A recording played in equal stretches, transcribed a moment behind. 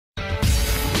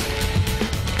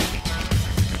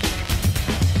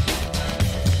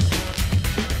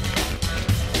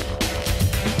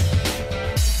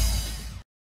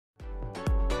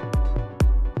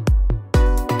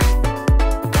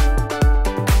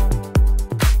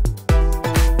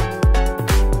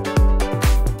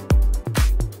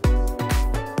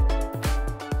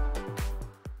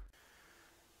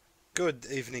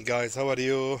evening guys, how are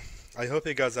you? I hope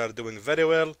you guys are doing very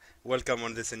well. Welcome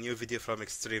on this new video from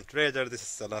Extreme Trader. This is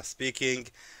Salah speaking.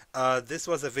 This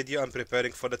was a video I'm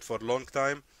preparing for it for a long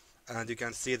time, and you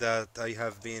can see that I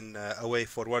have been away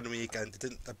for 1 week and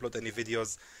didn't upload any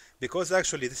videos because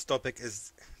actually this topic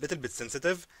is a little bit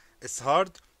sensitive. It's hard,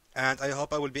 and I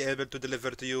hope I will be able to deliver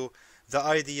to you the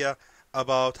idea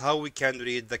about how we can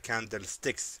read the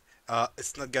candlesticks.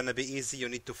 It's not gonna be easy. You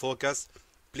need to focus.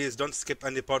 Please don't skip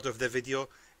any part of the video.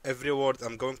 Every word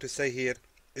I'm going to say here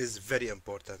is very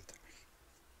important.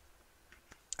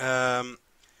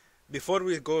 Before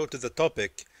we go to the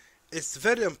topic, it's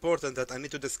very important that I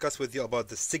need to discuss with you about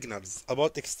the signals,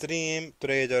 about extreme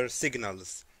trader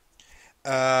signals.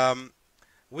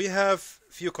 We have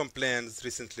few complaints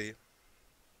recently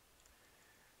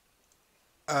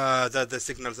that the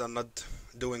signals are not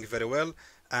doing very well,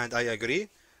 and I agree.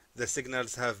 The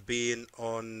signals have been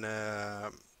on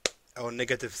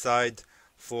negative side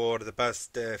for the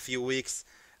past few weeks,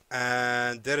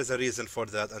 and there is a reason for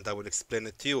that, and I will explain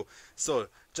it to you. So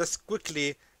just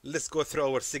quickly, let's go through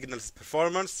our signals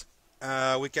performance.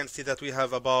 We can see that we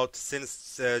have about,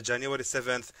 since January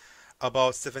 7th,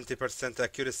 about 70%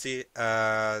 accuracy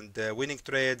and winning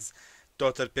trades,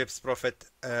 total pips profit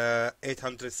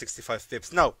 865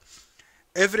 pips. Now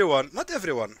everyone, not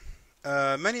everyone,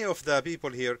 many of the people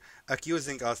here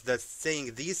accusing us that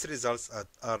saying these results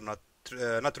are not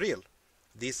real.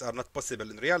 These are not possible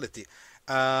in reality.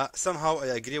 Somehow I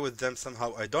agree with them,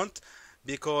 somehow I don't,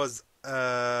 because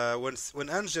when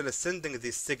Angela is sending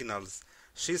these signals,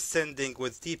 she's sending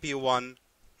with TP1,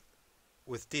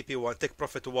 take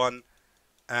profit 1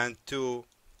 and 2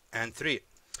 and 3.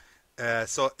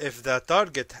 So if the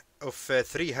target of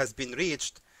 3 has been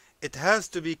reached, it has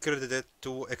to be credited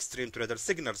to Extreme Trader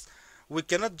signals. We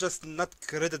cannot just not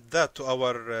credit that to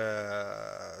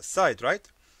our side, right?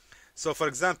 So for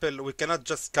example, we cannot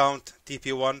just count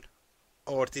TP1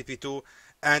 or TP2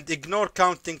 and ignore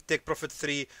counting take profit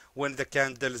 3 when the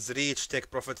candles reach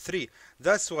take profit 3.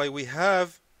 That's why we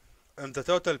have on the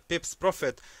total pips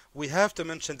profit, we have to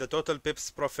mention the total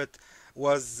pips profit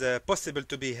was possible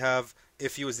to be have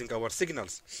if using our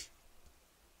signals.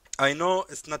 I know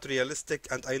it's not realistic,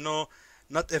 and I know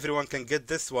not everyone can get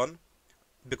this one,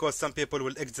 because some people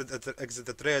will exit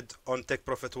the trade on take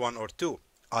profit 1 or 2.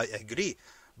 I agree,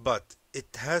 but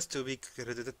it has to be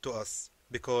credited to us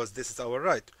because this is our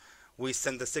right. We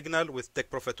send the signal with take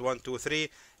profit 1, 2, 3.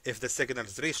 If the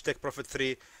signals reach take profit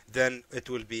 3, then it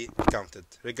will be counted,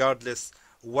 regardless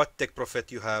what take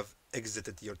profit you have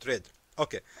exited your trade.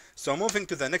 Okay, so moving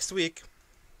to the next week,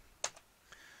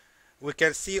 we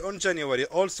can see on January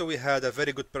also we had a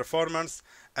very good performance.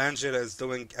 Angela is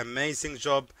doing amazing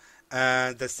job,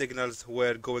 and the signals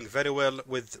were going very well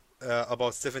with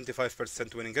about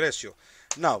 75% winning ratio.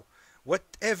 Now,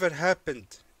 whatever happened,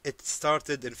 it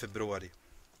started in February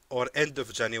or end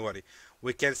of January.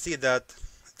 We can see that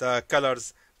the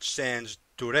colors changed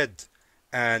to red,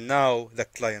 and now the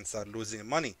clients are losing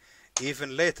money.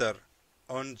 Even later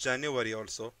on January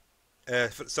also,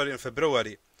 in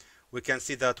February, we can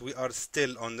see that we are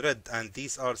still on red, and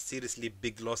these are seriously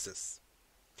big losses.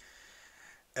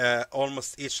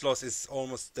 Almost each loss is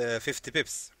almost 50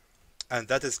 pips, and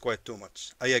that is quite too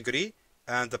much. I agree,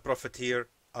 and the profit here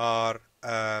are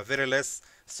very less,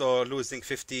 so losing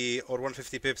 50 or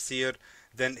 150 pips here,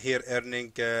 then here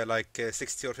earning like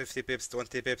 60 or 50 pips,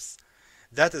 20 pips,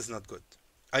 that is not good.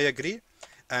 I agree,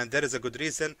 and there is a good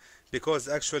reason, because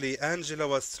actually Angela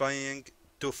was trying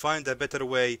to find a better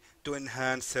way to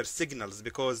enhance her signals,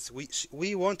 because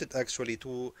we wanted actually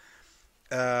to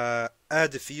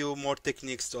add a few more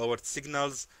techniques to our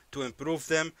signals to improve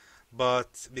them,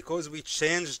 but because we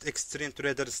changed Extreme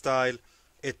Trader style,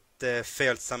 it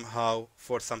failed somehow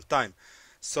for some time.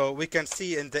 So we can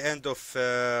see in the end of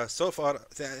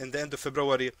in the end of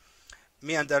February,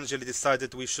 me and Angela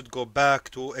decided we should go back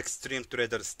to Extreme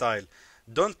Trader style.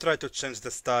 Don't try to change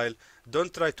the style,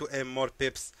 don't try to aim more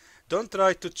pips, don't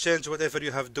try to change whatever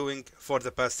you have doing for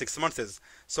the past 6 months.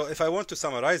 So if I want to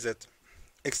summarize it,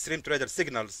 Extreme Trader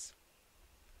signals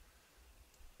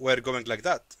were going like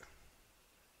that.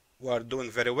 We are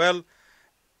doing very well,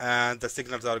 and the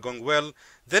signals are going well.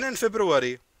 Then in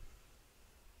February,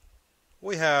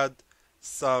 we had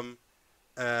some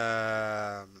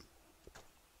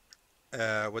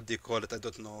what do you call it? I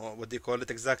don't know what do you call it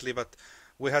exactly, but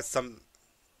we had some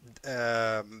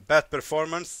bad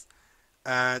performance,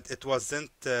 and it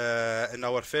wasn't in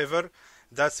our favor.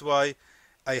 That's why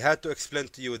I had to explain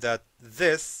to you that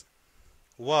this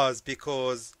was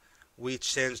because we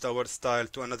changed our style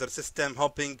to another system,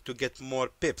 hoping to get more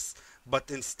pips, but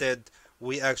instead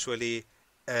we actually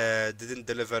didn't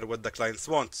deliver what the clients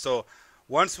want. So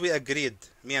Once we agreed,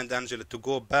 me and Angela, to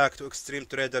go back to extreme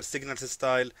trader signals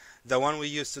style, the one we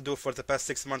used to do for the past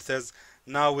 6 months,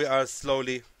 now we are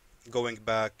slowly going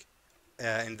back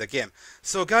in the game.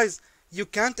 So guys, you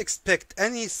can't expect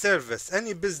any service,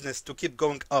 any business to keep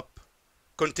going up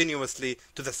continuously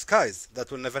to the skies.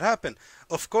 That will never happen.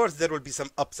 Of course, there will be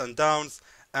some ups and downs,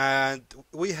 and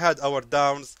we had our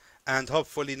downs, and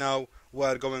hopefully now we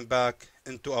are going back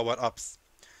into our ups.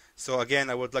 So again,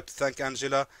 I would like to thank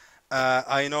Angela.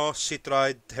 I know she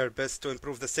tried her best to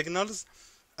improve the signals.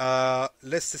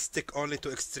 Let's stick only to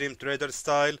extreme trader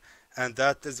style, and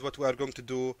that is what we are going to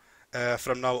do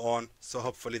from now on. So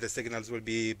hopefully the signals will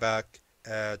be back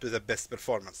to the best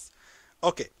performance.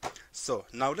 Okay, so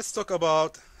now let's talk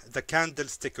about the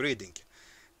candlestick reading.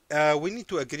 We need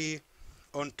to agree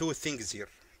on two things here.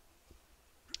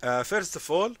 First of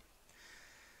all,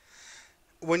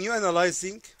 when you're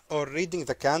analyzing or reading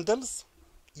the candles,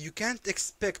 you can't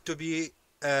expect to be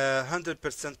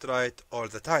 100% right all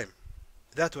the time.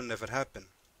 That will never happen.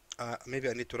 Maybe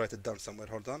I need to write it down somewhere.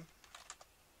 Hold on.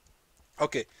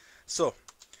 Okay, so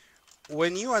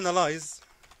when you analyze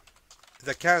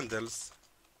the candles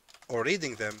or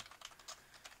reading them,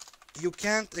 you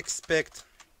can't expect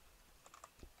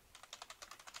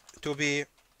to be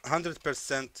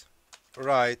 100%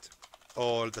 right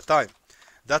all the time.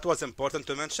 That was important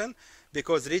to mention,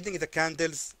 because reading the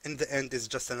candles in the end is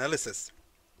just analysis.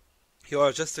 You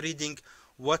are just reading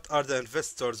what are the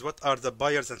investors, what are the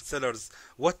buyers and sellers,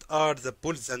 what are the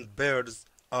bulls and bears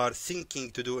are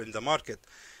thinking to do in the market.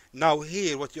 Now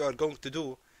here what you are going to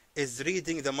do is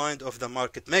reading the mind of the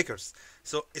market makers.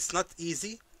 So it's not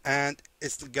easy, and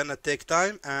it's gonna take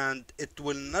time, and it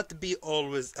will not be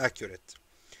always accurate.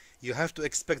 You have to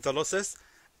expect the losses,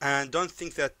 and don't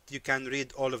think that you can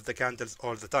read all of the candles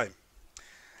all the time.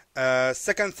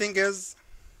 Second thing is,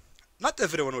 not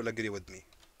everyone will agree with me.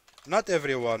 Not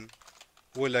everyone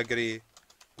will agree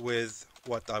with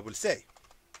what I will say,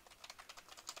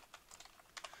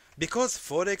 because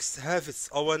Forex have its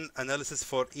own analysis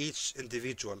for each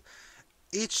individual.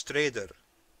 Each trader,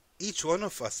 each one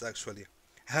of us actually,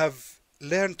 have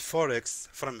learned Forex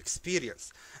from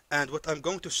experience, and what I'm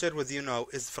going to share with you now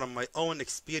is from my own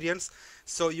experience.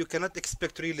 So you cannot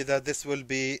expect really that this will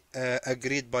be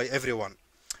agreed by everyone.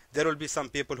 There will be some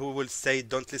people who will say,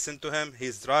 don't listen to him,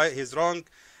 he's right, he's wrong,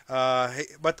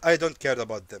 but I don't care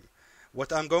about them.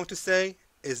 What I'm going to say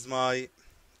is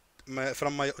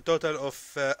from my total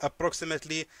of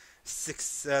approximately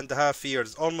 6.5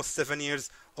 years, almost 7 years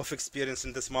of experience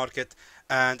in this market,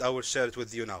 and I will share it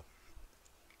with you now.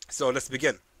 So let's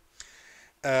begin.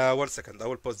 1 second, I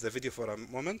will pause the video for a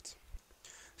moment.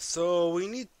 So we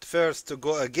need first to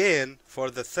go again for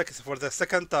the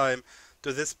second time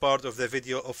to this part of the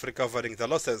video of recovering the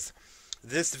losses.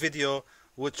 This video,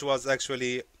 which was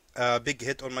actually a big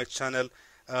hit on my channel,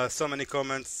 so many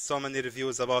comments, so many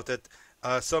reviews about it,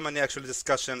 so many actual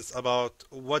discussions about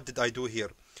what did I do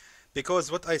here.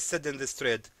 Because what I said in this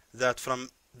trade, that from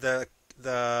the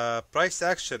price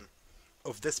action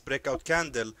of this breakout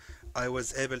candle, I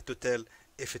was able to tell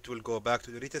if it will go back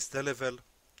to the retest level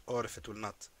or if it will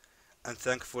not. And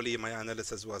thankfully my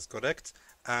analysis was correct,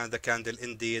 and the candle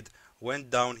indeed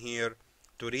went down here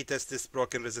to retest this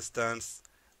broken resistance,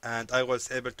 and I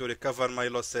was able to recover my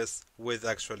losses with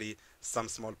actually some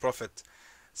small profit.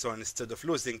 So instead of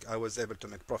losing, I was able to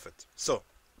make profit. So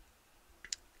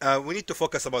we need to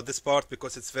focus about this part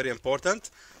because it's very important.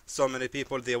 So many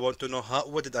people, they want to know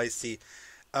what did I see.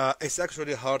 It's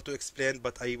actually hard to explain,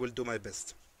 but I will do my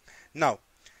best. Now,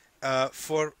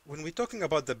 when we're talking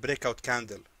about the breakout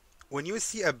candle, when you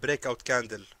see a breakout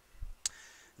candle,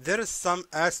 there are some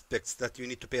aspects that you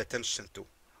need to pay attention to.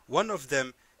 One of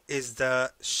them is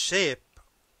the shape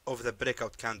of the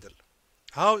breakout candle.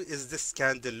 How is this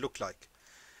candle look like?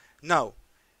 Now,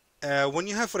 when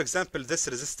you have, for example, this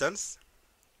resistance,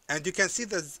 and you can see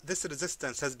that this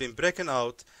resistance has been broken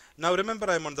out. Now remember,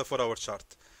 I'm on the 4-hour chart.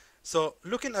 So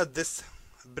looking at this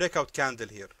breakout candle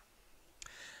here,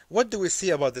 what do we see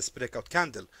about this breakout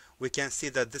candle? We can see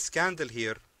that this candle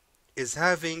here is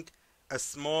having a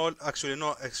small, actually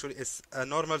it's a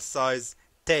normal size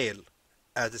tail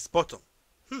at its bottom.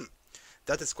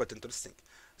 That is quite interesting.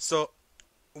 So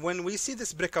when we see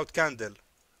this breakout candle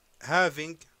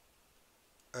having,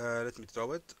 let me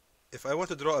draw it. If I want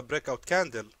to draw a breakout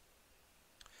candle,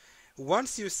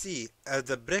 once you see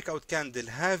the breakout candle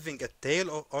having a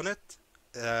tail on it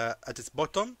at its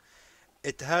bottom,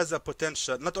 it has a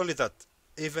potential, not only that,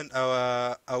 even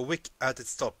a wick at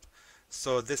its top.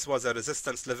 So this was a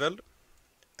resistance level,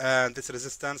 and this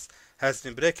resistance has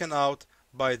been broken out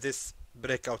by this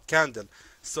breakout candle.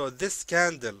 So this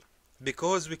candle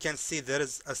because we can see there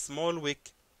is a small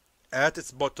wick at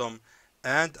its bottom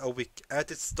and a wick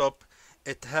at its top,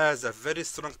 it has a very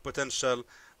strong potential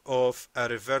of a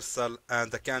reversal,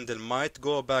 and the candle might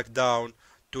go back down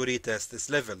to retest this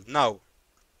level. Now,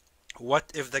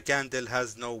 what if the candle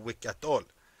has no wick at all?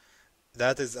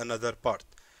 That is another part.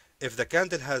 If the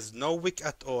candle has no wick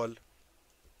at all,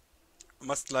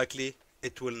 most likely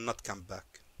it will not come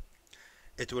back.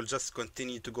 It will just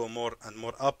continue to go more and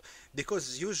more up,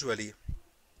 because usually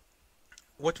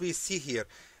what we see here,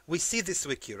 we see this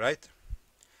wick here, right?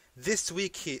 This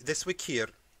wick here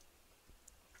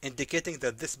indicating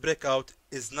that this breakout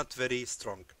is not very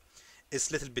strong. It's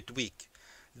a little bit weak.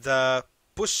 The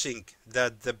pushing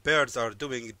that the bears are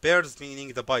doing, bears meaning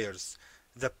the buyers,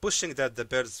 the pushing that the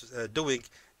bears doing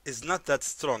is not that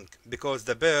strong, because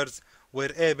the bears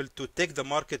were able to take the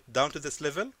market down to this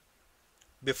level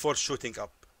before shooting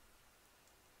up.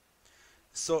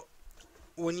 So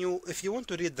if you want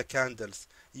to read the candles,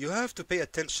 you have to pay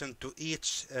attention to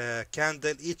each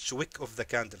candle, each wick of the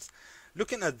candles.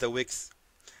 Looking at the wicks,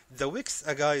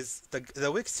 guys,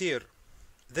 the wicks here,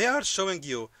 they are showing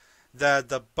you that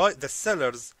the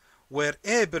sellers were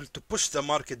able to push the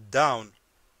market down,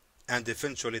 and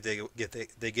eventually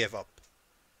they gave up.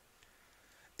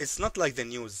 It's not like the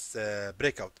news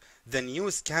breakout. The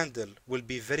news candle will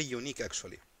be very unique,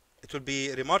 actually. It will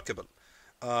be remarkable.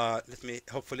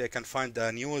 Hopefully I can find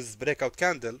the news breakout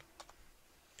candle.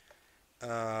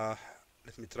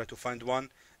 Let me try to find one.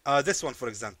 This one, for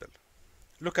example.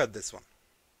 Look at this one.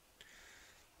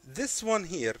 This one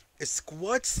here is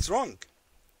quite strong.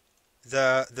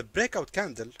 The breakout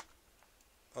candle.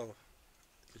 Oh,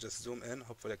 let me just zoom in.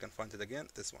 Hopefully I can find it again.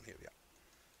 This one here, yeah.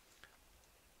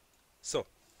 So,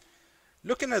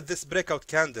 looking at this breakout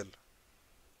candle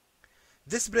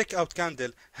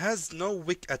has no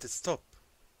wick at its top.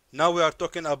 Now we are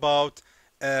talking about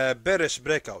bearish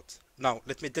breakout. Now,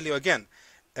 let me tell you again.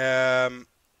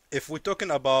 If we're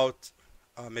talking about,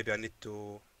 maybe I need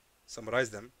to summarize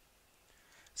them.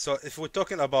 So if we're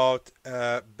talking about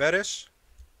bearish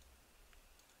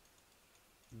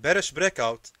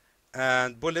breakout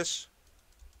and bullish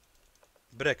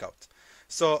breakout.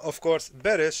 So of course,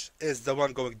 bearish is the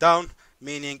one going down,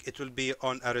 meaning it will be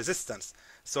on a resistance.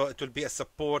 So it will be a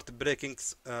support breaking.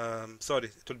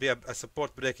 It will be a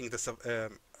support breaking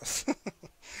the.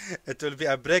 It will be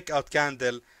a breakout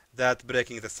candle that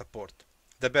breaking the support,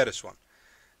 the bearish one.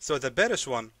 So the bearish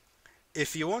one,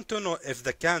 if you want to know if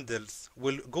the candles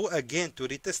will go again to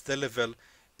retest the level,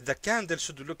 the candle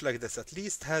should look like this, at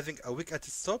least having a wick at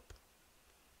its top.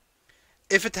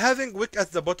 If it having wick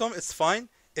at the bottom, it's fine.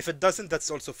 If it doesn't, that's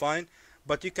also fine.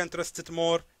 But you can trust it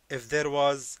more if there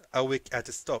was a wick at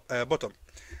its top, bottom.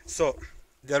 So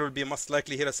there will be most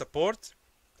likely here a support.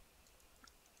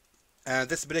 And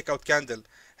this breakout candle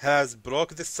has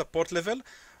broke this support level.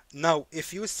 Now,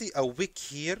 if you see a wick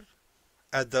here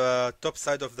at the top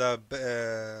side of the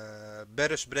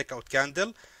bearish breakout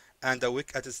candle and a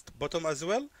wick at its bottom as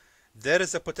well, there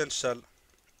is a potential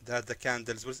that the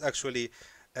candles will actually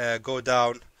go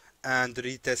down and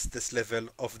retest this level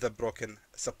of the broken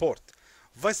support.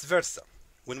 Vice versa,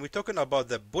 when we're talking about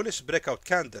the bullish breakout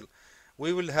candle,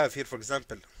 we will have here, for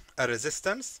example, a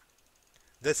resistance.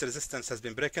 This resistance has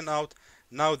been broken out.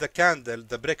 Now the candle,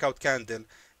 the breakout candle,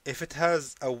 if it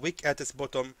has a wick at its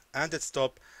bottom and its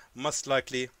top, most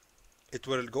likely it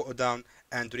will go down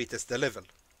and retest the level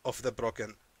of the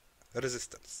broken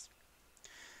resistance.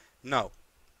 Now,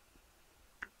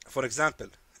 for example,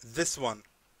 this one,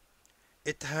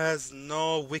 it has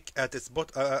no wick at its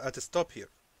top here.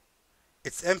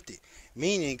 It's empty,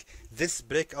 meaning this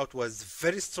breakout was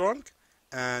very strong.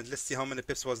 And let's see how many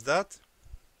pips was that.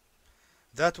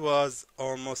 That was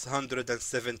almost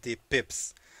 170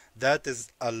 pips. That is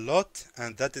a lot,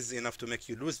 and that is enough to make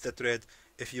you lose the trade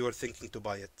if you were thinking to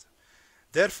buy it.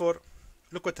 Therefore,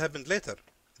 look what happened later.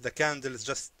 The candles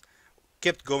just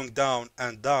kept going down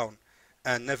and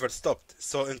never stopped.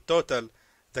 So in total,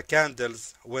 the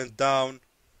candles went down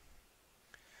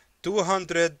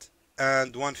 200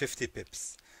 and 150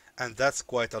 pips, and that's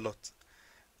quite a lot.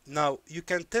 Now you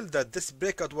can tell that this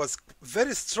breakout was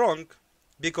very strong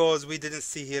because we didn't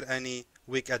see here any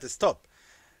wick at the top.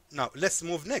 Now let's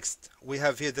move next. We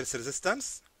have here this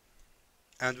resistance,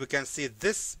 and we can see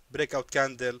this breakout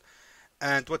candle.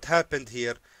 And what happened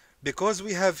here, because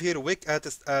we have here wick at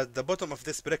the bottom of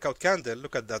this breakout candle,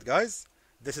 look at that, guys.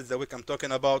 This is the wick I'm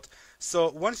talking about. So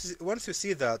once you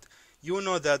see that, you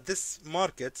know that this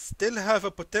market still have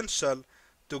a potential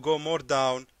to go more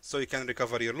down, so you can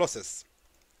recover your losses.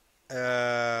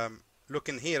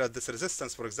 Looking here at this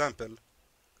resistance, for example,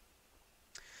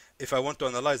 if I want to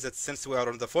analyze it, since we are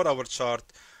on the 4-hour chart,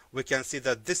 we can see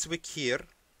that this wick here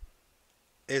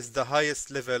is the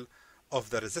highest level of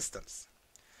the resistance.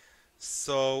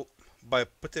 So by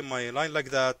putting my line like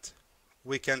that,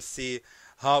 we can see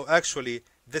how actually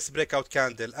this breakout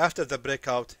candle, after the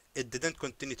breakout, it didn't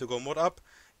continue to go more up.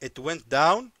 It went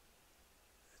down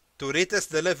to retest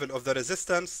the level of the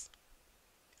resistance,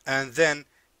 and then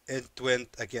it went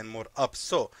again more up.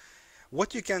 So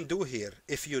what you can do here,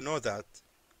 if you know that,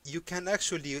 you can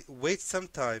actually wait some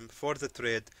time for the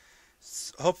trade.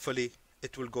 Hopefully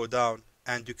it will go down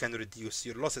and you can reduce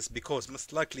your losses, because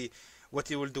most likely what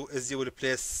you will do is you will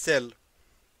place sell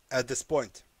at this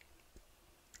point.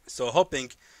 So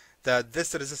hoping that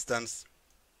this resistance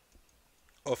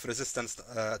of resistance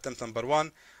attempt number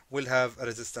 1 will have a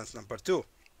resistance number 2.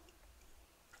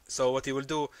 So what you will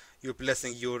do, you're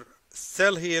placing your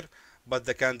sell here, but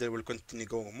the candle will continue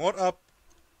going more up.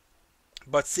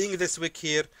 But seeing this wick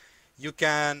here, you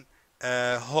can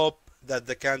hope that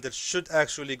the candle should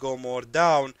actually go more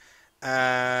down,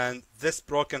 and this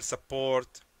broken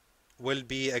support will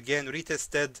be again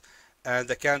retested, and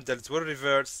the candles will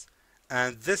reverse,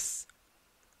 and this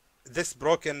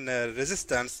broken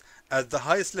resistance at the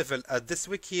highest level at this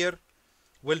wick here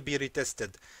will be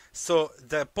retested. So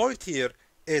the point here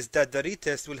is that the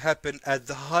retest will happen at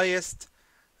the highest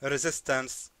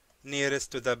resistance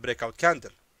nearest to the breakout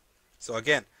candle. So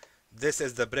again, this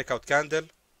is the breakout candle,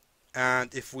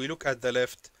 and if we look at the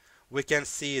left, we can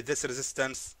see this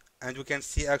resistance, and we can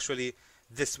see actually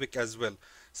this wick as well.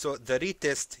 So the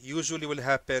retest usually will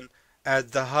happen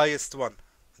at the highest one.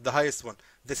 The highest one.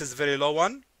 This is very low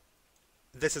one.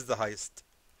 This is the highest.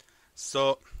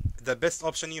 So the best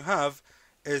option you have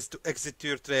is to exit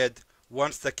your trade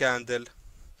once the candle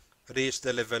reach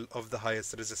the level of the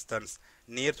highest resistance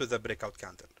near to the breakout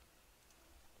candle.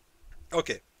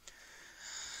 Okay.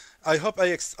 I hope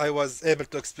I was able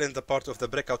to explain the part of the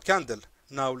breakout candle.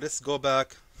 Now let's go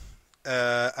back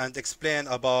and explain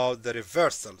about the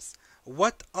reversals.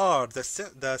 What are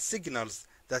the signals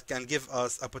that can give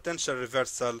us a potential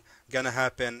reversal gonna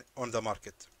happen on the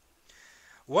market?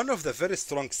 One of the very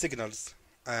strong signals,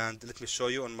 and let me show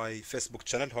you on my Facebook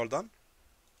channel, hold on.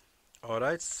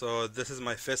 Alright, so this is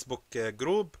my Facebook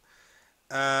group,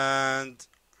 and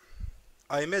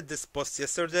I made this post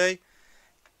yesterday,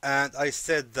 and I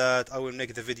said that I will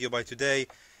make the video by today.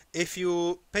 If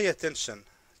you pay attention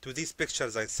to these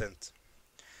pictures I sent,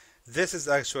 this is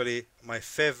actually my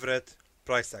favorite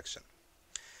price action.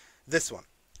 This one.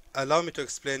 Allow me to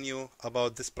explain you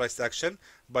about this price action.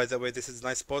 By the way, this is a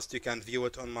nice post. You can view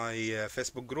it on my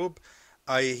Facebook group.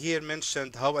 I here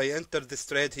mentioned how I entered this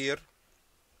trade here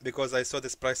because I saw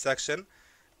this price action.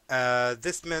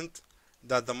 This meant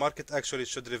that the market actually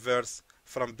should reverse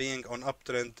from being on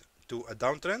uptrend to a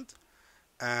downtrend,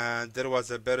 and there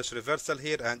was a bearish reversal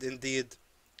here, and indeed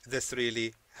this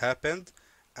really happened,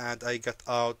 and I got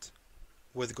out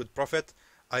with good profit.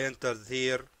 I entered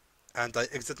here and I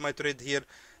exit my trade here.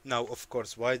 Now of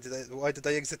course, why did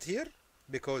I exit here?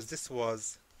 Because this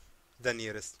was the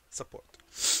nearest support.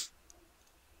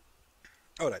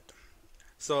 Alright,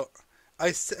 so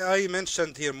I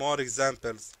mentioned here more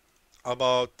examples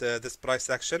about this price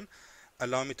action.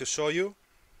 Allow me to show you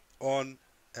on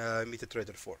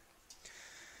MetaTrader 4.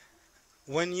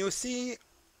 When you see,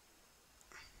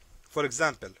 for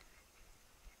example,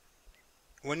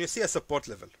 when you see a support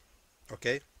level,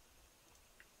 okay,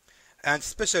 and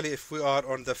especially if we are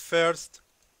on the first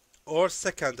or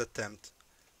second attempt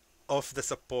of the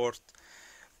support,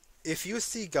 if you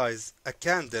see, guys, a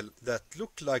candle that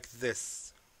look like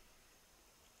this,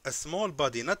 a small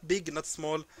body, not big, not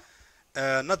small,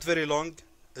 not very long,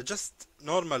 just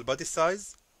normal body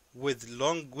size with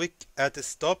long wick at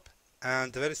its top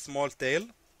and a very small tail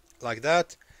like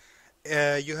that,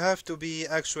 you have to be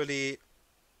actually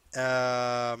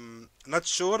not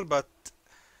sure, but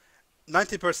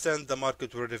 90% the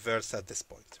market will reverse at this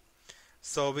point.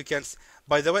 So we can,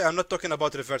 by the way, I'm not talking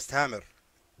about reversed hammer.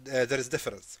 There is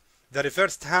difference. The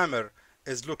reversed hammer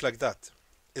is look like that.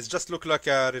 It's just look like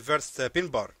a reversed pin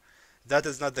bar. That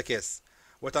is not the case.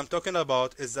 What I'm talking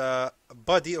about is a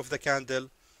body of the candle,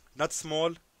 not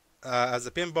small as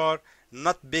a pin bar,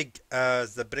 not big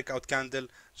as the breakout candle,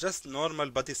 just normal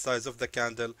body size of the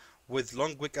candle with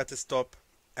long wick at its top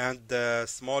and the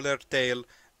smaller tail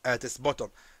at its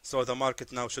bottom. So the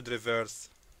market now should reverse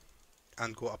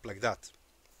and go up like that.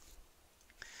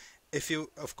 If you,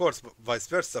 of course, vice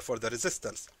versa for the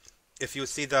resistance, if you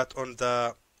see that on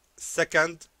the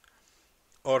second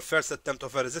or first attempt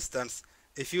of a resistance,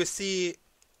 if you see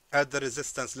at the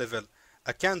resistance level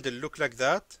a candle look like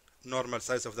that, normal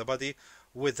size of the body,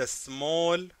 with a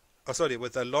small,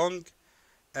 with a long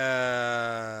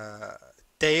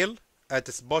tail at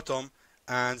its bottom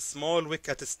and small wick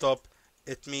at its top,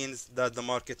 it means that the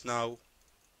market now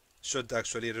should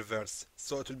actually reverse.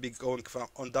 So it will be going from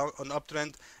on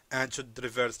uptrend and should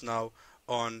reverse now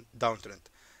on downtrend.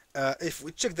 If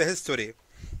we check the history,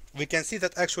 we can see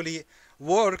that actually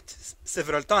worked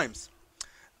several times.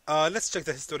 Let's check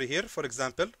the history here. For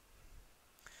example,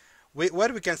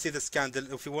 where we can see this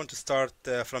candle, if we want to start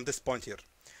from this point here,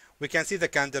 we can see the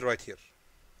candle right here,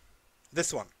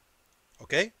 this one.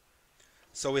 Okay,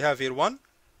 so we have here one,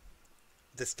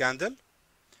 this candle,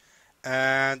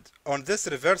 and on this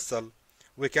reversal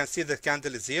we can see the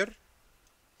candle is here.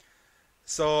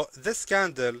 So this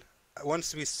candle,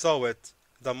 once we saw it,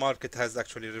 the market has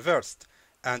actually reversed.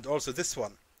 And also this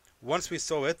one, once we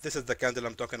saw it, this is the candle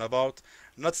I'm talking about,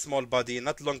 not small body,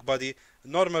 not long body,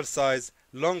 normal size,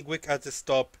 long wick at the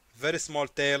top, very small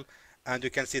tail, and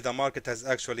you can see the market has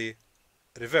actually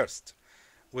reversed.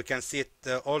 We can see it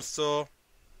also,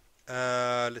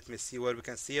 let me see where we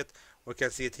can see it. We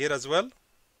can see it here as well.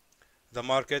 The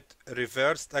market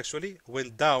reversed, actually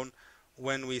went down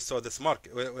when we saw this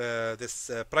market, this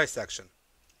price action.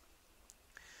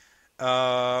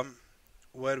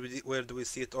 Where do we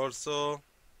see it also?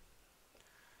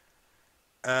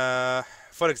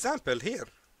 For example, here,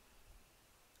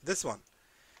 this one.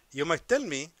 You might tell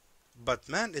me, but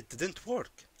man, it didn't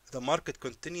work. The market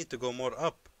continued to go more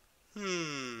up.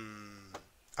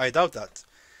 I doubt that.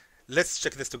 Let's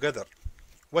check this together.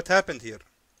 What happened here?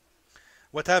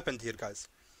 What happened here, guys?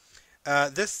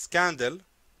 This candle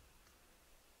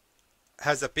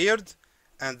has appeared,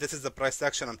 and this is the price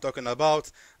action I'm talking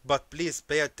about, but please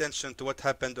pay attention to what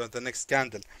happened on the next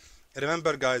candle.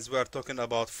 Remember, guys, we are talking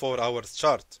about 4 hours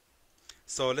chart.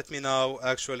 So let me now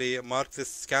actually mark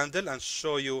this candle and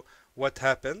show you what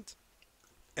happened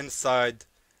inside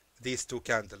these two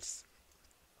candles.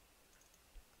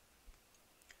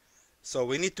 So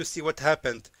we need to see what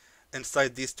happened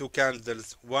inside these two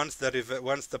candles once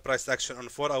the price action on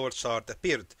 4 hour chart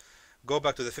appeared. Go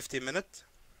back to the 50-minute.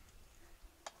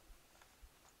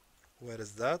 Where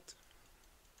is that?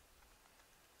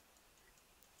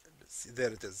 Let's see,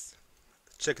 there it is.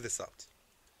 Check this out.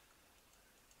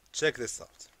 Check this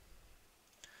out.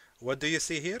 What do you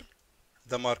see here?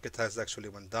 The market has actually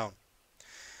went down.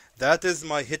 That is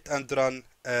my hit and run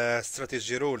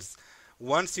strategy rules.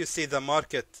 Once you see the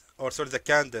market, or sorry, the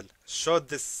candle showed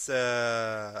this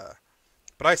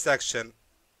price action,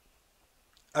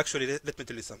 actually let me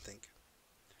tell you something.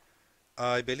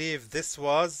 I believe this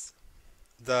was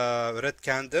the red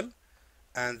candle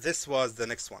and this was the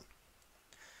next one.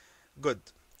 Good.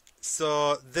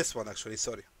 So this one, actually,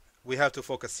 sorry, we have to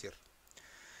focus here.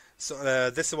 So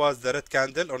this was the red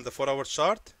candle on the 4 hour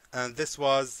chart, and this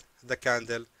was the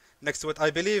candle next to it.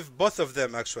 I believe both of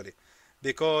them, actually,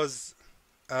 because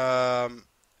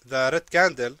the red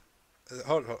candle,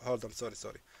 hold on,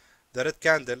 sorry, the red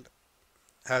candle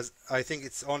has, I think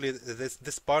it's only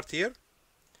this part here,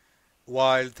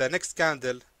 while the next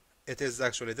candle, it is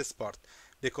actually this part,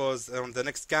 because on the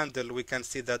next candle we can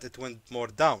see that it went more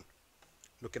down.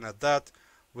 Looking at that,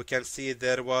 we can see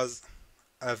there was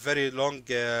a very long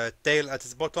tail at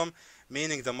its bottom,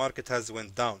 meaning the market has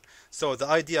went down. So the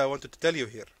idea I wanted to tell you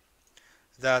here,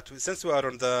 that since we are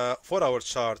on the 4 hour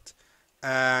chart,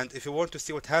 and if you want to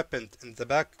see what happened in the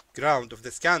background of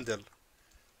this candle,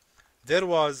 there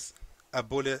was a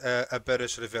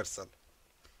bearish reversal.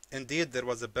 Indeed, there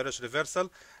was a bearish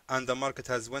reversal, and the market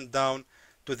has went down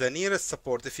to the nearest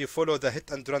support. If you follow the hit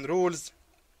and run rules,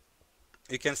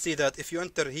 you can see that if you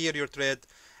enter here your trade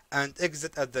and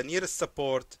exit at the nearest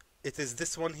support, it is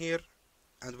this one here,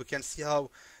 and we can see how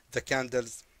the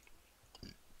candles,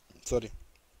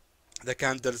 the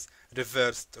candles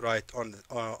reversed right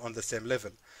on the same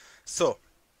level. So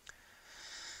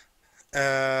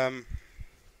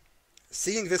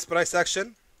seeing this price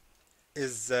action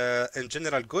is in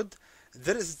general good.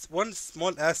 There is one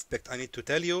small aspect I need to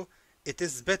tell you. It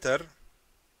is better,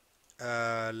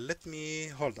 let me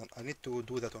hold on, I need to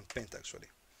do that on paint actually,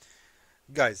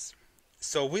 guys.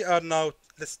 So we are now,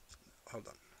 let's hold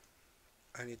on,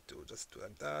 I need to just do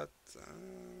like that.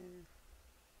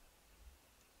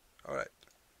 All right,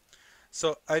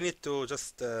 so I need to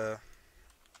just divide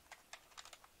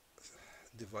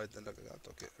the like that.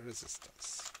 Okay,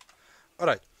 resistance. All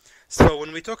right, so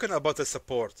when we're talking about the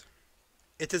support,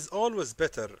 it is always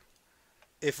better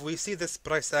if we see this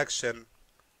price action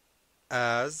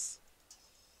as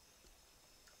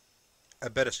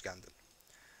a bearish candle.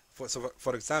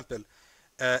 For example,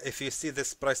 if you see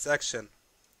this price action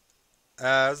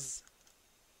as,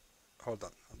 hold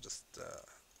on, I'm just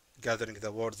gathering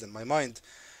the words in my mind.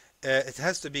 It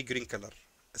has to be green color.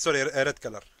 Sorry, red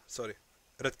color. Sorry,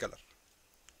 red color.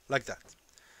 like that.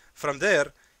 From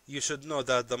there, you should know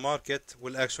that the market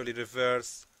will actually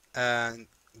reverse and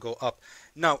go up.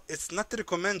 Now, it's not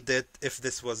recommended if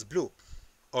this was blue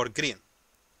or green.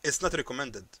 It's not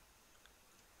recommended.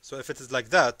 So if it is like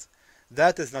that,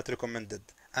 that is not recommended,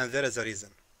 and there is a reason.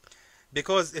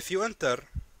 Because if you want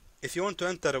to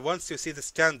enter once you see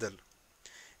this candle,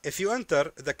 if you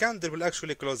enter, the candle will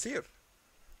actually close here.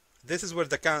 This is where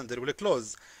the candle will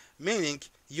close, meaning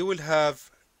you will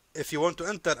have, if you want to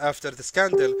enter after this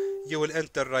candle, you will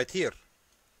enter right here.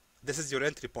 This is your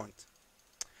entry point,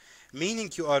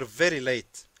 meaning you are very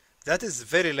late. That is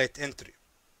very late entry.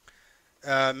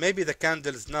 Maybe the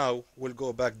candles now will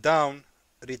go back down,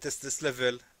 retest this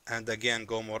level, and again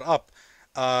go more up.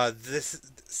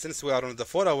 Since we are on the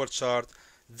 4-hour chart,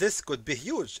 this could be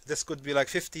huge. This could be like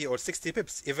 50 or 60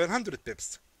 pips, even 100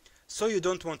 pips. So you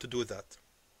don't want to do that.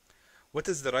 What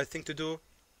is the right thing to do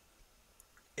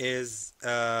is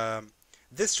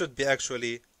this should be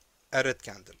actually a red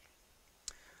candle.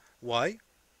 Why?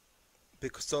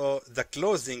 Because so the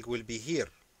closing will be here,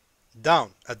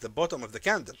 down at the bottom of the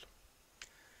candle.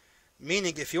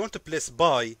 Meaning if you want to place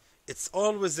buy, it's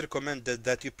always recommended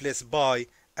that you place buy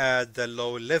at the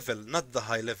low level, not the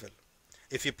high level.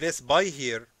 If you place buy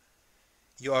here,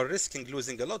 you are risking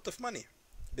losing a lot of money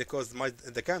because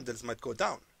the candles might go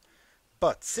down.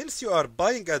 But since you are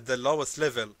buying at the lowest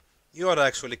level, you are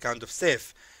actually kind of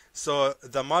safe. So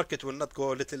the market will not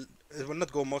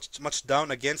go much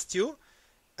down against you.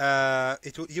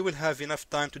 You will have enough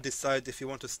time to decide if you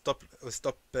want to stop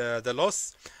the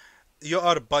loss. You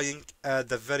are buying at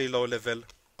the very low level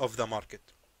of the market.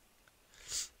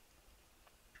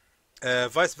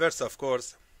 Vice versa, of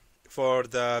course, for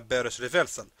the bearish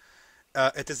reversal.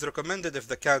 It is recommended if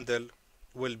the candle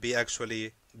will be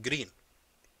actually green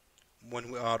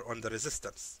when we are on the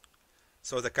resistance.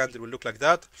 So the candle will look like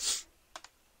that.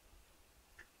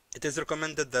 It is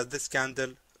recommended that this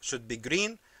candle should be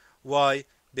green. Why?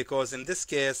 Because in this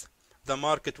case, the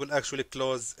market will actually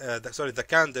close, the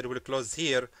candle will close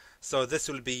here. So this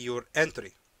will be your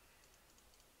entry.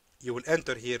 You will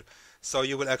enter here. So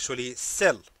you will actually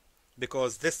sell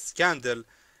because this candle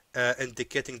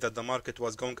indicating that the market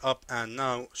was going up and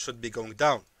now should be going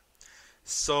down.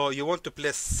 So you want to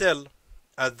place sell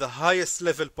at the highest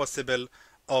level possible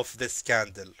of this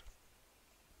candle.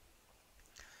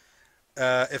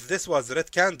 If this was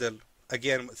red candle,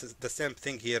 again the same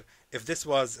thing here. If this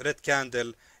was red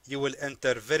candle, you will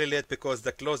enter very late because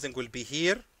the closing will be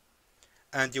here,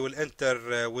 and you will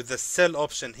enter with the sell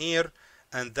option here,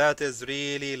 and that is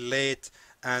really late,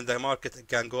 and the market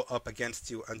can go up against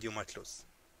you and you might lose.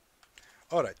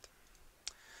 All right.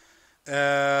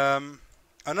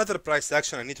 Another price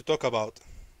action I need to talk about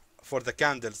for the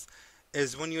candles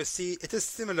is when you see, it is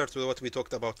similar to what we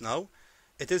talked about now.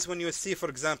 It is when you see, for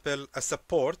example, a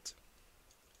support,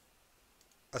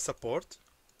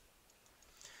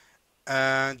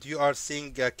 and you are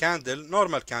seeing a candle,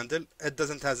 normal candle, it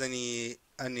doesn't have any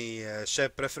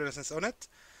shape preferences on it.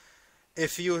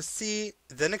 If you see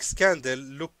the next candle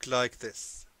look like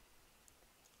this,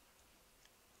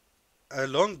 a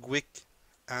long wick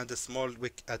and a small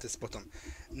wick at its bottom.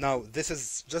 Now this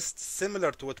is just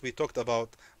similar to what we talked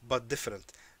about, but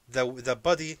different. The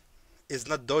body is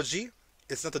not doji.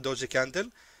 It's not a doji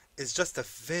candle. It's just a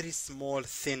very small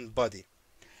thin body.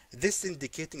 This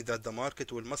indicating that the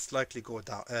market will most likely go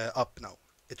down, up now.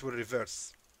 It will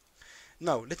reverse.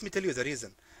 Now let me tell you the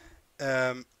reason.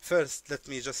 First, let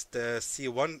me just see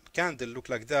one candle look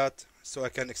like that so I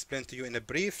can explain to you in a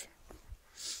brief.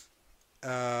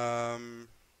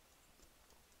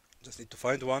 Just need to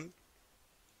find one.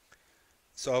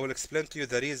 So I will explain to you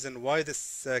the reason why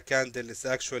this candle is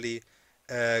actually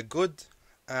good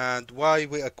and why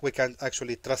we can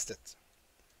actually trust it.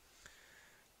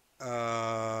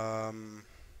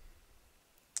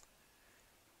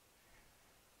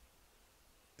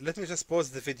 Let me just pause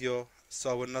the video so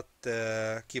I will not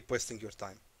keep wasting your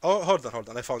time. Oh, hold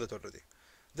on, I found it already.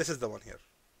 This is the one here.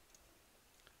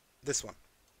 This one.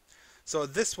 So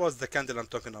this was the candle I'm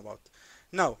talking about.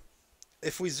 Now,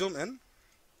 if we zoom in,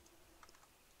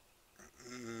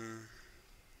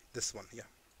 this one, yeah.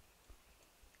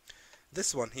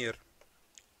 This one here,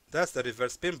 that's the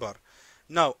reverse pin bar.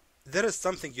 Now, there is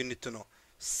something you need to know.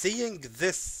 Seeing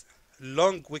this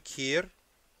long wick here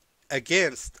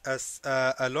against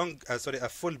a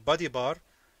full body bar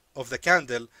of the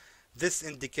candle, this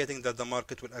indicating that the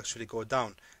market will actually go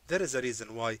down. There is a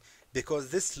reason why.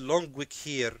 Because this long wick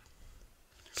here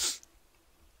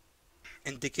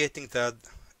indicating that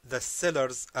the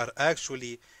sellers are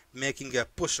actually making a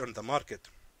push on the market,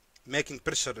 making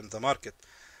pressure in the market.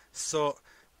 So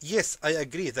yes, I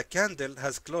agree, the candle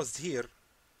has closed here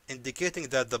indicating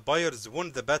that the buyers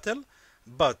won the battle,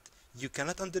 but you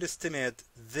cannot underestimate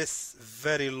this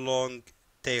very long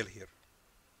tail here.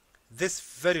 This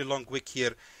very long wick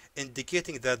here,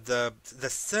 indicating that the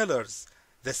sellers,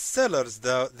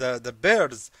 the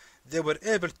bears, they were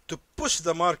able to push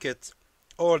the market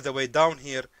all the way down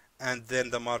here, and then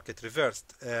the market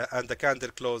reversed, and the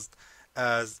candle closed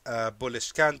as a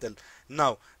bullish candle.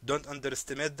 Now, don't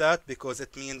underestimate that, because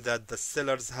it means that the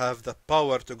sellers have the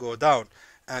power to go down,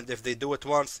 and if they do it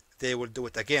once, they will do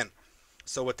it again.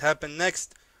 So what happened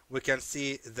next? We can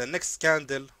see the next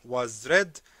candle was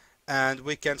red, and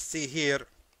we can see here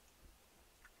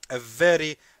a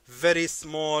very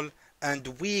small and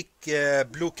weak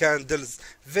blue candles,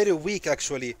 very weak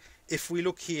actually. If we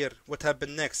look here, what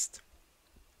happened next?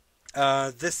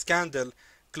 This candle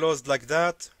closed like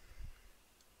that,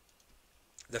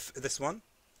 this one,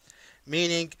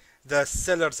 meaning the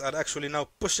sellers are actually now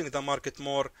pushing the market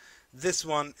more. This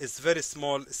one is very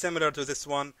small, similar to this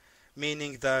one,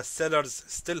 meaning the sellers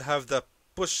still have the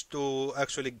push to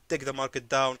actually take the market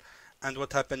down. And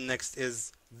what happened next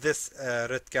is this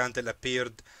red candle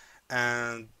appeared,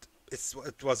 and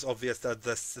it was obvious that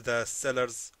the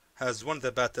sellers has won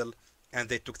the battle, and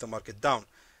they took the market down.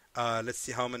 Let's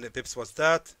see how many pips was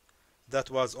that. That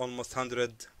was almost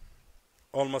 100,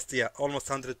 almost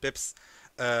 100 pips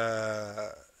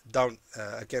down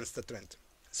against the trend.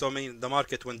 So I mean the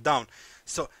market went down.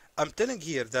 So I'm telling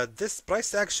here that this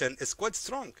price action is quite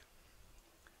strong.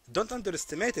 Don't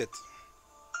underestimate it.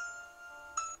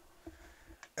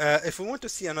 If we want to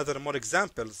see another more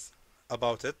examples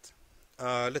about it,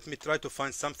 let me try to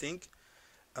find something.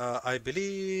 I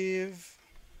believe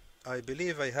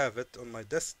I have it on my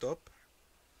desktop.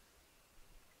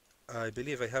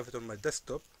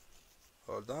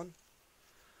 Hold on.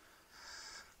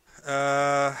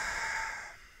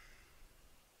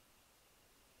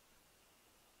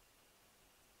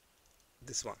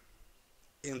 This one.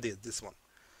 Indeed, this one.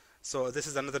 So this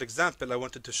is another example I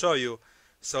wanted to show you.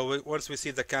 So once we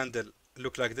see the candle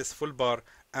look like this full bar,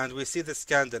 and we see this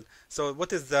candle, so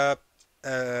what is the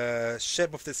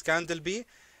shape of this candle be?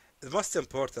 The most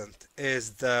important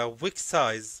is the wick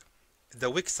size. The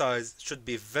wick size should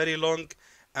be very long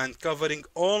and covering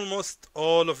almost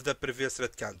all of the previous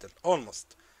red candle,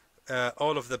 almost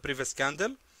all of the previous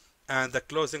candle, and the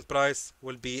closing price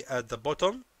will be at the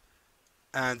bottom,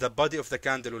 and the body of the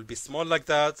candle will be small like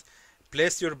that.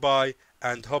 Place your buy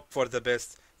and hope for the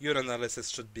best. Your analysis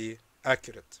should be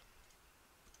accurate.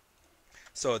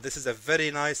 So this is a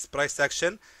very nice price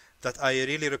action that I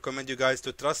really recommend you guys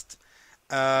to trust.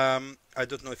 I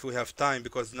don't know if we have time,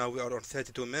 because now we are on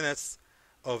 32 minutes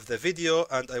of the video,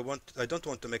 and I don't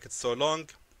want to make it so long.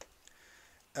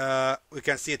 We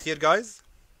can see it here, guys.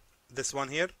 This one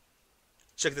here.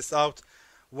 Check this out.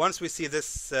 Once we see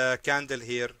this candle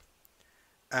here,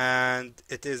 and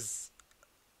it is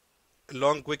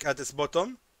long wick at its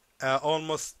bottom,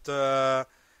 almost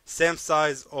same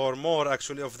size or more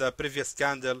actually of the previous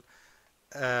candle,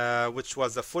 which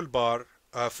was a full bar,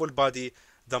 full body.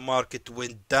 The market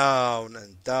went down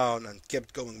and down and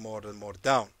kept going more and more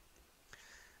down.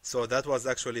 So that was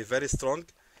actually very strong.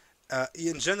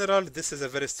 In general, this is a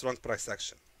very strong price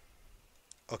action.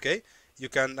 Okay, you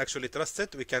can actually trust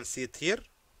it. We can see it here,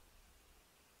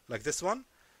 like this one.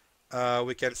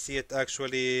 We can see it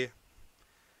actually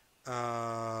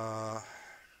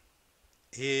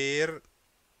here.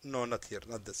 No, not here,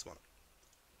 not this one.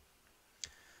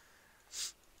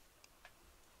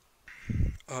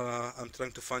 I'm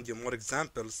trying to find you more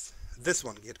examples. This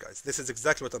one here, guys. This is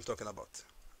exactly what I'm talking about.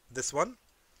 This one.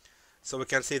 So we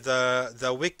can see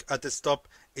the wick at the top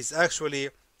is actually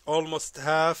almost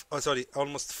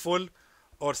almost full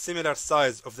or similar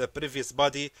size of the previous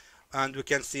body, and we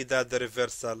can see that the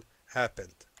reversal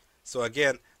happened. So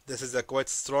again, this is a quite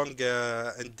strong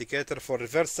indicator for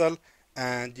reversal,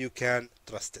 and you can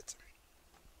trust it.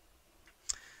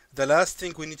 The last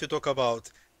thing we need to talk about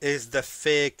is the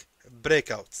fake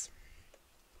breakouts.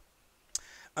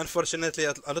 Unfortunately,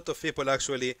 a lot of people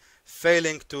actually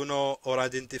failing to know or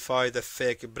identify the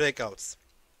fake breakouts.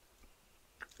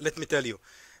 Let me tell you,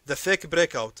 the fake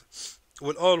breakout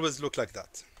will always look like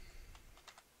that.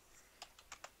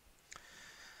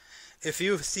 If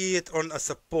you see it on a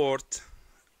support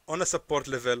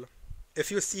level,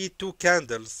 if you see two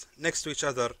candles next to each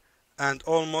other and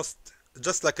almost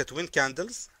just like a twin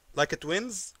candles, like a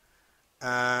twins,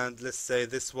 and let's say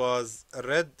this was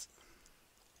red,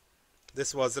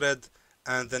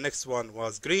 and the next one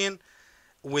was green,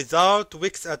 without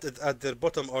wicks at their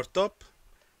bottom or top,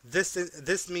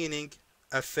 this meaning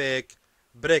a fake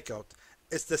breakout.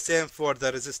 It's the same for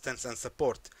the resistance and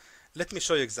support. Let me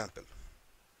show you example.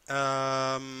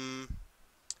 Um,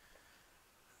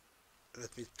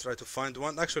 let me try to find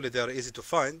one. Actually, they are easy to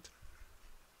find.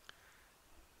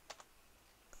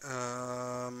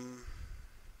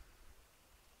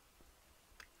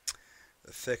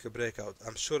 Fake breakout.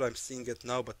 I'm sure I'm seeing it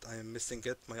now, but I am missing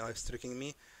it. My eye is tricking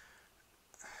me.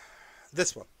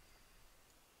 This one,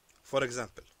 for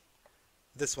example,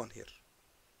 this one here.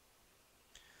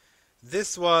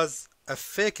 This was a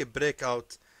fake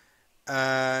breakout,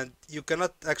 and you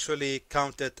cannot actually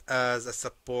count it as a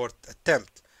support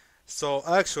attempt. So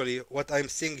actually, what I'm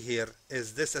seeing here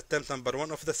is this attempt number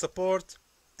 1 of the support,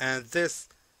 and this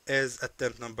is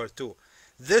attempt number 2.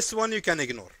 This one you can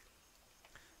ignore.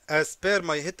 As per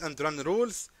my hit and run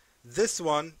rules, this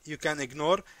one you can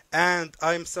ignore, and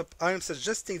I'm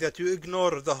suggesting that you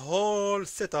ignore the whole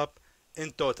setup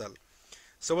in total.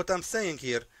 So what I'm saying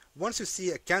here, once you see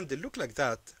a candle look like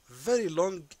that, very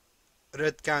long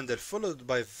red candle followed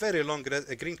by very long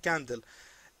green candle,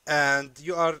 and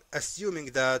you are assuming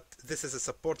that this is a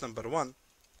support number 1,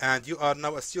 and you are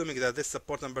now assuming that this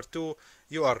support number 2,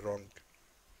 you are wrong.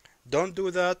 Don't do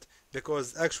that,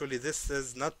 because actually this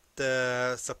is not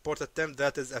a support attempt.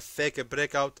 That is a fake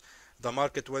breakout. The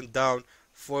market went down,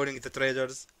 following the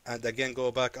traders, and again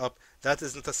go back up. That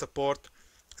is not a support.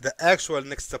 The actual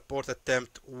next support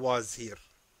attempt was here,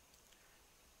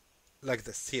 like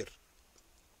this here.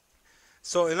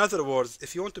 So in other words,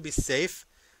 if you want to be safe,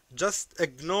 just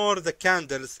ignore the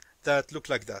candles that look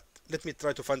like that. Let me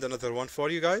try to find another one for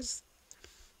you guys.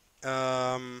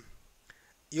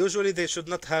 Usually they should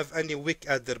not have any wick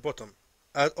at their bottom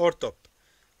or top,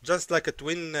 just like a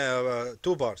twin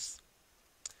 2 bars.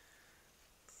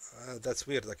 That's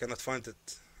weird, I cannot find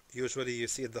it. Usually you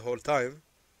see it the whole time.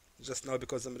 Just now,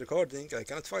 because I'm recording, I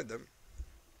cannot find them,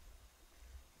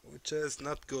 which is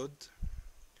not good.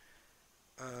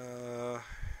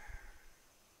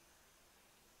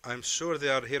 I'm sure they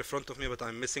are here in front of me, but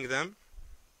I'm missing them.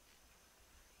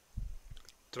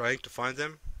 Trying to find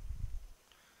them.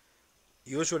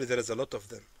 Usually there is a lot of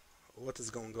them. What is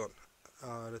going on?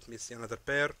 Let me see another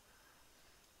pair.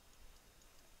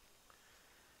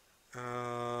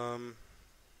 I'm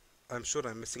sure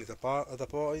I'm missing the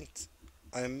point.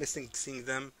 I'm missing seeing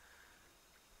them.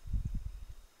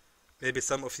 Maybe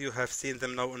some of you have seen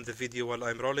them now in the video while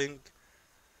I'm rolling.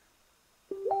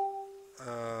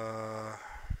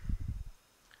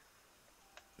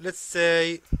 Let's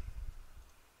say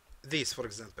these, for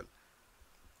example.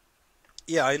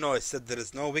 Yeah, I know I said there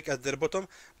is no wick at their bottom,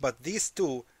 but these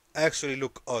two actually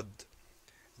look odd.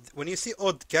 When you see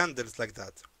odd candles like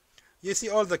that, you see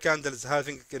all the candles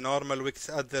having a normal wicks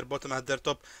at their bottom, at their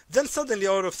top, then suddenly,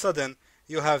 all of a sudden,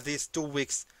 you have these two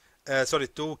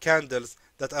candles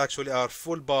that actually are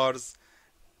full bars,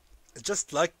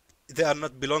 just like they are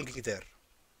not belonging there.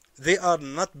 They are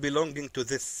not belonging to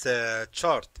this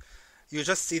chart. You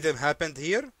just see them happen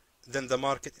here, then the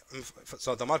market,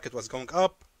 so the market was going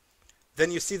up,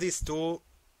 then you see these two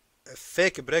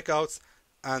fake breakouts,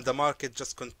 and the market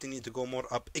just continued to go more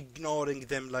up, ignoring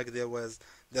them like there was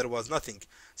nothing.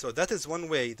 So that is one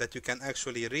way that you can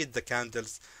actually read the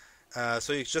candles,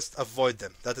 so you just avoid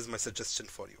them. That is my suggestion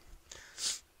for you.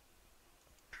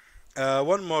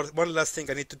 One last thing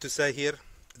I need to say here.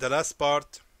 The last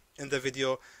part in the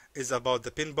video is about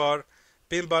the pin bar.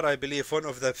 Pin bar, I believe, one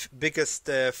of the biggest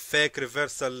fake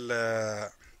reversal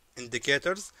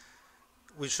indicators.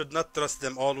 We should not trust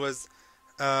them always.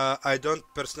 I don't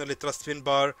personally trust pin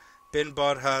bar. Pin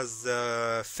bar has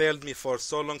failed me for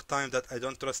so long time that I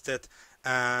don't trust it,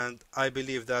 and I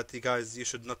believe that, you guys, you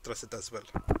should not trust it as well.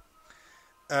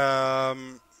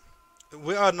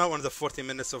 We are now on the 40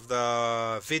 minutes of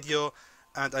the video,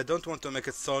 and I don't want to make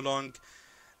it so long.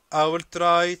 I will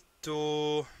try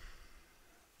to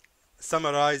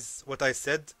summarize what I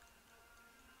said.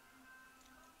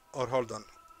 Or hold on,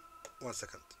 1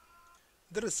 second.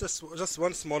 There is just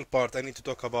one small part I need to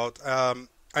talk about.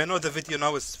 I know the video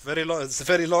now is very long. It's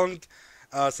very long.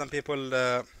 Some people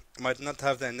might not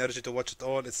have the energy to watch it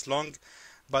all. It's long,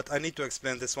 but I need to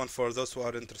explain this one for those who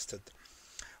are interested.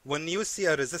 When you see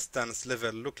a resistance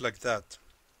level look like that,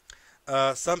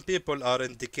 some people are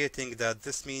indicating that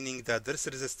this meaning that this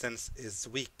resistance is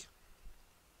weak.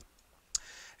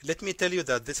 Let me tell you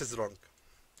that this is wrong.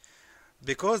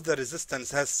 Because the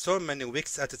resistance has so many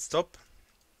wicks at its top,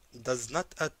 does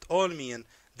not at all mean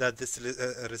that this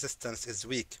resistance is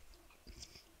weak.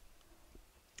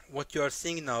 What you are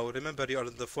seeing now, remember you are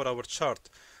on the 4-hour chart,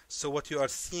 so what you are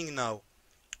seeing now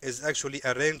is actually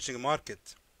a ranging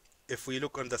market. If we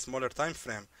look on the smaller time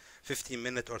frame, 15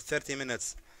 minutes or 30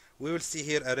 minutes, we will see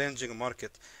here a ranging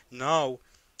market. Now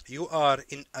you are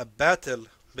in a battle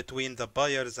between the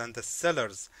buyers and the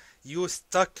sellers. You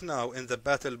stuck now in the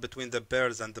battle between the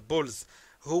bears and the bulls.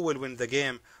 Who will win the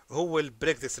game? Who will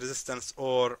break this resistance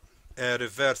or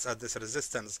reverse at this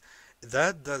resistance?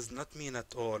 That does not mean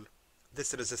at all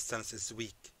this resistance is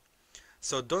weak.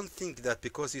 So don't think that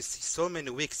because you see so many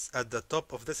wicks at the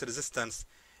top of this resistance,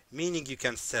 meaning you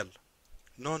can sell.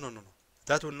 No, no, no, no.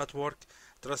 That will not work.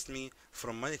 Trust me,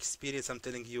 from my experience, I'm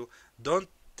telling you, don't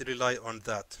rely on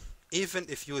that. Even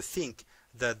if you think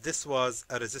that this was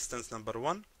a resistance number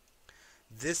one,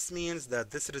 this means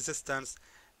that this resistance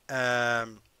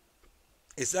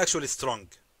is actually strong,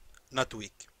 not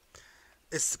weak.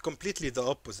 It's completely the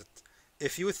opposite.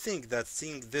 If you think that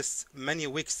seeing this many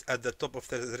wicks at the top of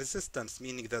the resistance,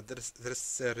 meaning that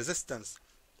this resistance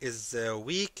is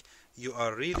weak, you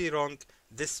are really wrong.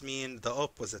 This means the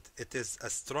opposite. It is a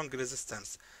strong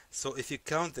resistance. So if you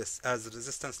count this as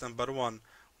resistance number one,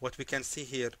 what we can see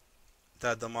here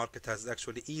that the market has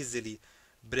actually easily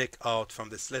break out from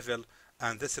this level,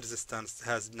 and this resistance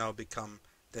has now become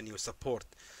the new support.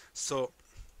 So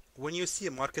when you see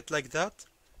a market like that,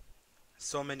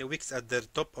 so many wicks at the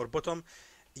top or bottom,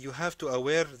 you have to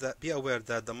be aware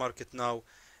that the market now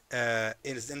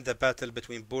is in the battle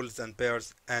between bulls and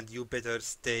bears, and you better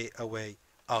stay away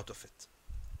out of it.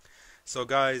 So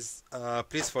guys,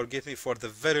 please forgive me for the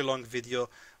very long video,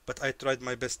 but I tried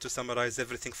my best to summarize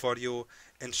everything for you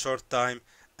in short time,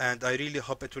 and I really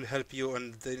hope it will help you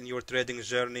in your trading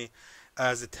journey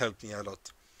as it helped me a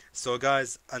lot. So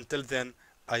guys, until then,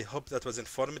 I hope that was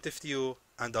informative to you,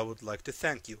 and I would like to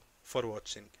thank you for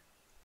watching.